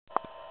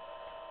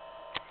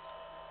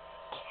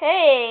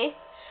Hey.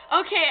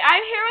 Okay,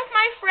 I'm here with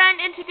my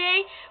friend, and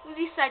today we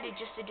decided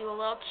just to do a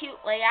little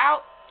cute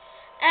layout.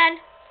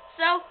 And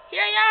so,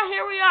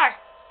 here we are.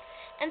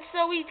 And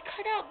so we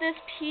cut out this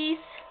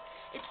piece.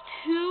 It's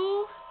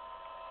 2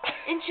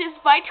 inches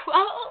by 12,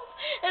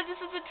 and this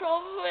is a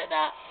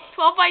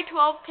 12 by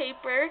 12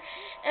 paper.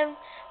 And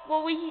well,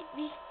 we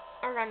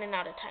are running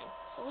out of time,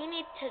 so we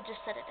need to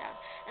just set it down.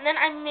 And then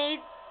I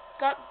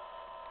got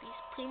these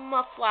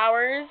prima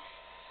flowers.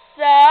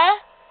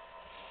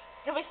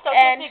 And we stuck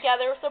it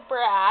together with a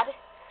brad.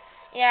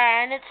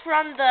 Yeah, and it's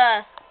from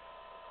the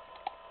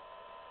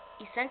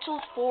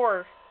Essentials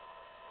 4.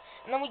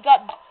 And then we got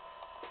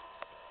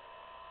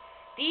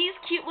these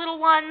cute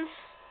little ones.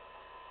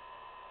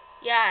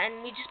 Yeah,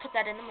 and we just put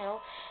that in the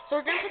middle. So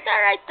we're going to put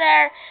that right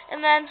there.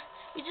 And then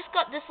we just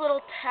got this little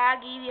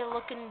taggy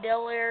looking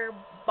diller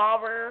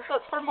bobber.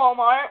 That's from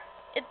Walmart.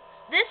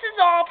 This is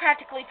all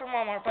practically from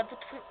Walmart, but the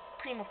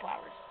prima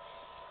flowers.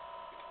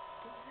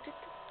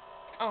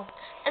 Oh,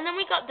 and then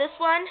we got this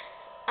one.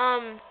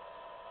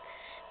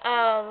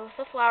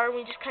 The flower.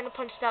 We just kind of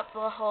punched out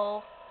the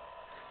hole.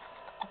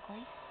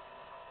 Ugly.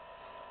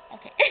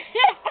 Okay.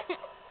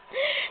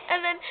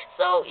 And then,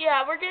 so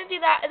yeah, we're gonna do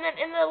that. And then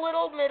in the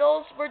little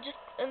middles, we're gonna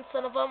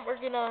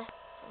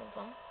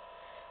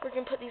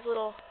put these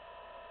little.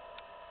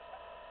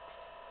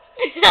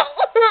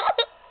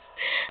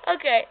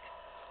 Okay.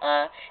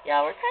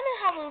 Yeah, we're kind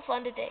of having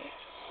fun today.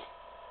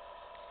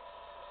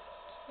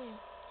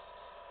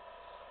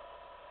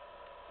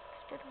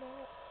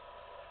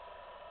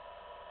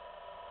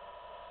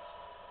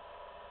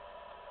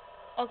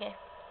 Okay,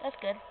 that's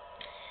good. Is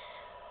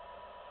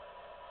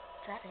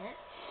that it?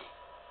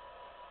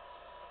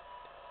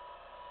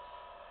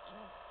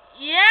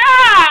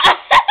 Yeah!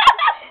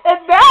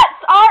 And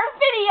that's our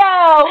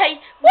video! Hey,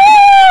 woo!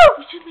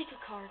 We should make a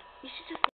card. We should just